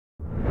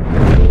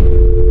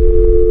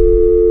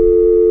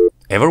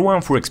Ever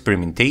went through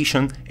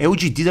experimentation,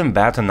 LG didn't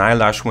bat an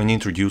eyelash when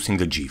introducing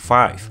the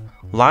G5.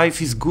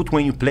 Life is good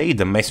when you play,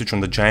 the message on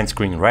the giant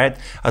screen read,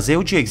 as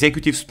LG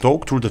executives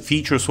talk through the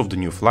features of the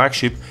new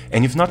flagship,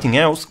 and if nothing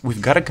else,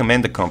 we've gotta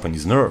commend the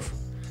company's nerve.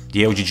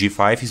 The LG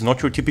G5 is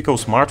not your typical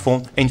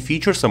smartphone and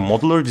features a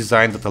modular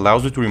design that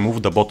allows you to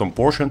remove the bottom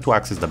portion to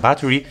access the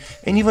battery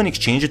and even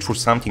exchange it for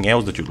something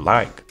else that you'd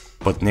like.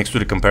 But next to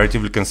the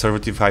comparatively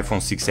conservative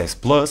iPhone 6s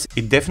Plus,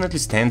 it definitely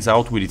stands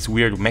out with its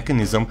weird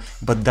mechanism,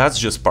 but that's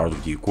just part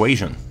of the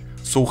equation.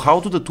 So how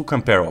do the two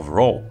compare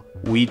overall?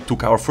 We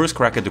took our first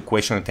crack at the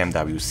question at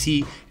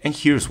MWC, and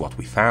here's what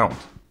we found.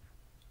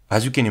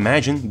 As you can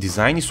imagine,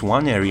 design is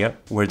one area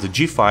where the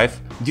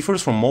G5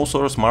 differs from most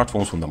other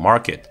smartphones on the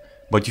market.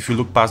 But if you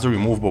look past the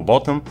removable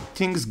bottom,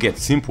 things get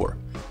simpler.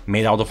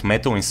 Made out of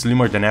metal and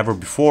slimmer than ever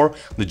before,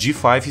 the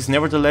G5 is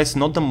nevertheless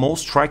not the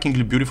most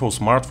strikingly beautiful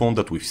smartphone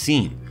that we've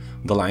seen.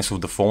 The lines of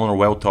the phone are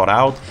well thought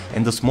out,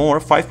 and the smaller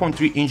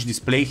 5.3-inch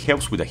display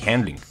helps with the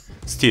handling.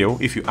 Still,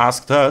 if you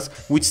asked us,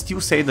 we'd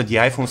still say that the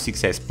iPhone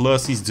 6s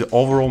Plus is the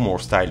overall more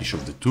stylish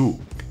of the two.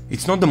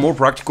 It's not the more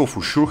practical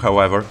for sure,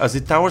 however, as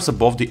it towers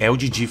above the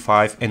LG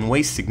G5 and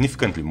weighs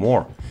significantly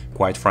more.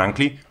 Quite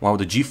frankly, while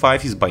the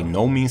G5 is by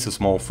no means a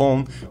small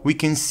phone, we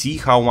can see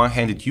how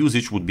one-handed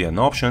usage would be an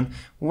option,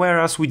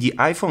 whereas with the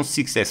iPhone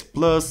 6s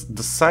Plus,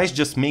 the size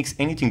just makes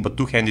anything but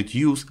two-handed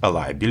use a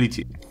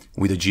liability.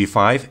 With the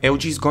G5,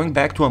 LG is going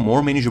back to a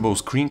more manageable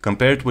screen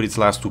compared with its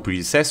last two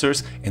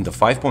predecessors, and the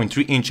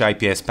 5.3-inch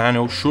IPS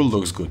panel sure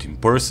looks good in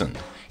person.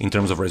 In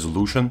terms of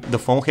resolution, the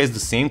phone has the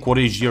same Quad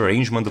HD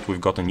arrangement that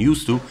we've gotten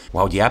used to,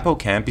 while the Apple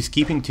camp is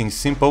keeping things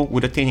simple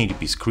with a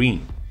 1080p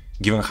screen.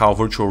 Given how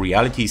virtual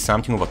reality is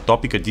something of a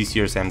topic at this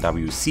year's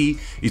MWC,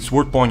 it's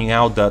worth pointing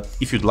out that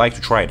if you'd like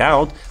to try it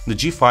out, the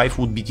G5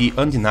 would be the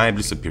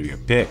undeniably superior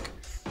pick.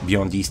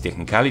 Beyond these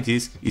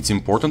technicalities, it's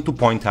important to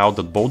point out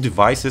that both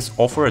devices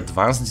offer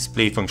advanced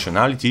display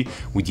functionality,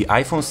 with the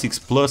iPhone 6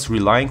 Plus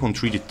relying on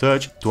 3D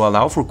Touch to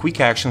allow for quick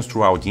actions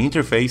throughout the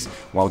interface,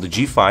 while the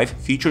G5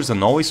 features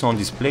an always-on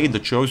display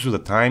that shows you the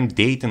time,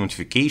 date and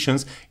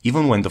notifications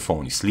even when the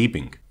phone is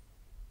sleeping.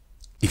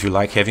 If you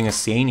like having a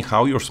say in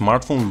how your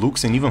smartphone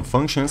looks and even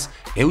functions,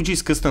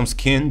 LG's custom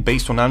skin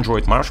based on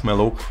Android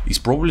Marshmallow is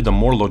probably the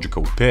more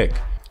logical pick.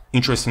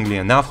 Interestingly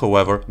enough,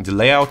 however, the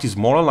layout is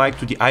more alike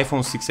to the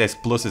iPhone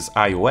 6s Plus's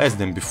iOS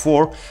than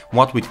before,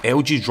 what with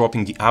LG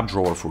dropping the app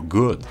drawer for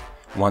good.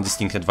 One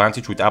distinct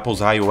advantage with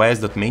Apple's iOS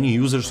that many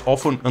users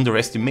often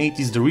underestimate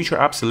is the richer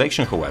app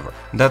selection, however.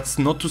 That's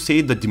not to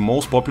say that the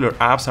most popular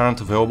apps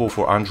aren't available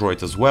for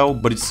Android as well,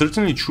 but it's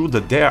certainly true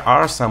that there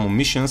are some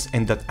omissions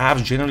and that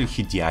apps generally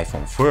hit the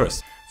iPhone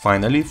first.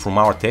 Finally, from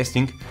our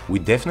testing, we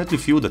definitely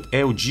feel that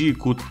LG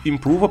could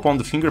improve upon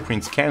the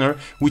fingerprint scanner,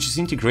 which is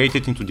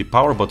integrated into the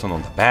power button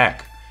on the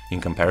back. In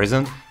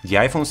comparison, the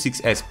iPhone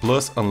 6s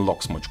Plus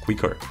unlocks much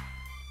quicker.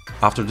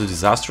 After the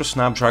disastrous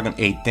Snapdragon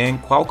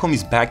 810, Qualcomm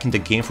is back in the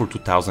game for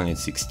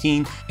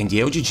 2016, and the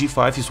LG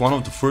G5 is one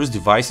of the first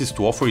devices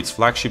to offer its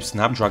flagship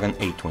Snapdragon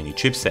 820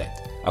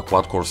 chipset. A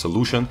quad-core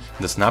solution,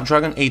 the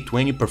Snapdragon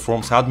 820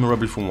 performs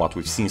admirably from what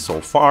we've seen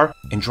so far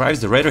and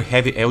drives the rather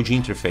heavy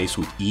LG interface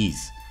with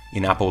ease.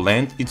 In Apple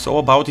land, it's all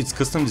about its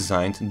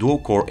custom-designed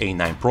dual-core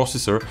A9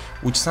 processor,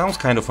 which sounds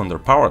kind of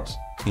underpowered.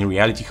 In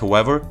reality,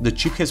 however, the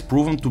chip has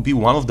proven to be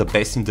one of the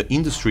best in the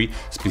industry,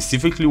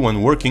 specifically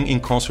when working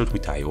in concert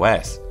with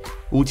iOS.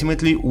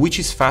 Ultimately, which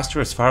is faster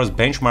as far as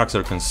benchmarks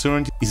are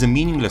concerned is a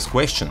meaningless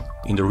question.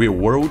 In the real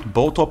world,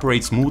 both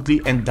operate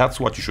smoothly, and that's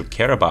what you should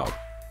care about.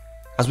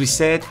 As we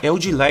said,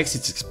 LG likes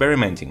its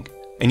experimenting.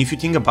 And if you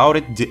think about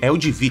it, the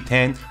LG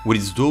V10 with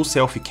its dual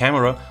selfie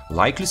camera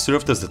likely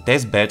served as the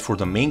test bed for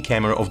the main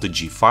camera of the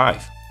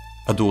G5.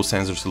 A dual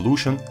sensor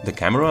solution, the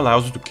camera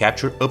allows you to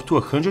capture up to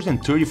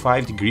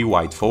 135-degree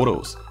wide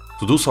photos.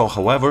 To do so,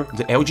 however,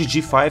 the LG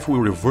G5 will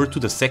revert to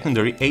the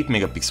secondary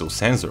 8-megapixel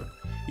sensor.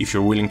 If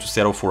you're willing to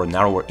settle for a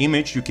narrower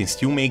image, you can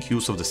still make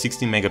use of the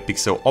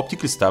 16-megapixel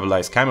optically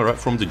stabilized camera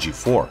from the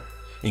G4.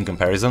 In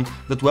comparison,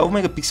 the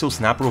 12-megapixel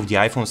snapper of the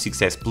iPhone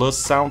 6s Plus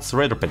sounds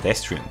rather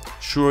pedestrian.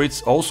 Sure,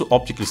 it's also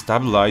optically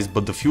stabilized,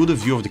 but the field of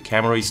view of the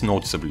camera is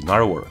noticeably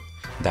narrower.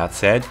 That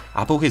said,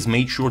 Apple has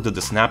made sure that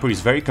the snapper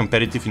is very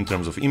competitive in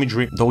terms of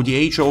imagery, though the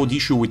age-old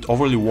issue with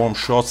overly warm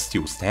shots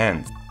still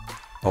stands.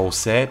 All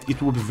said,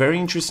 it will be very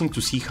interesting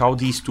to see how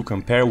these two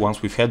compare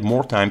once we've had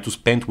more time to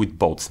spend with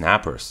both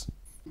snappers.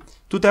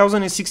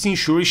 2016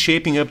 sure is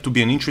shaping up to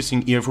be an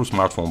interesting year for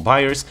smartphone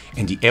buyers,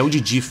 and the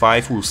LG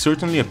G5 will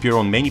certainly appear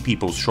on many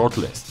people's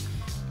shortlist.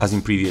 As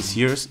in previous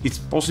years, it's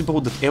possible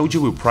that LG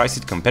will price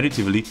it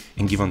competitively,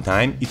 and given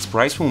time, its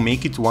price will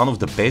make it one of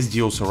the best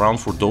deals around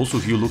for those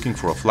of you looking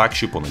for a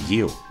flagship on a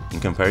deal. In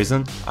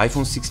comparison,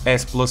 iPhone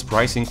 6s Plus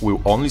pricing will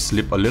only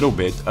slip a little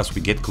bit as we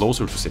get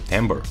closer to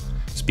September.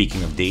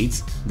 Speaking of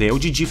dates, the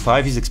LG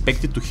G5 is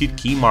expected to hit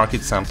key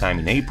markets sometime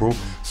in April,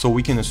 so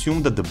we can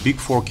assume that the big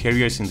four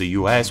carriers in the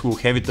US will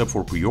have it up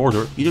for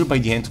pre-order either by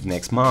the end of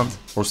next month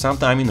or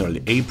sometime in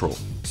early April.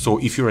 So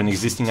if you're an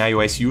existing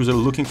iOS user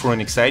looking for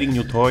an exciting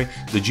new toy,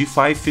 the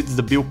G5 fits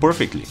the bill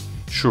perfectly.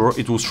 Sure,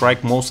 it will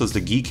strike most as the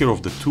geekier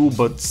of the two,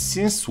 but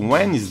since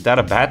when is that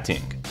a bad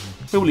thing?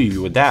 We'll leave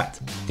you with that.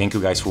 Thank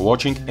you guys for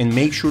watching and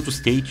make sure to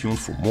stay tuned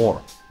for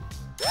more.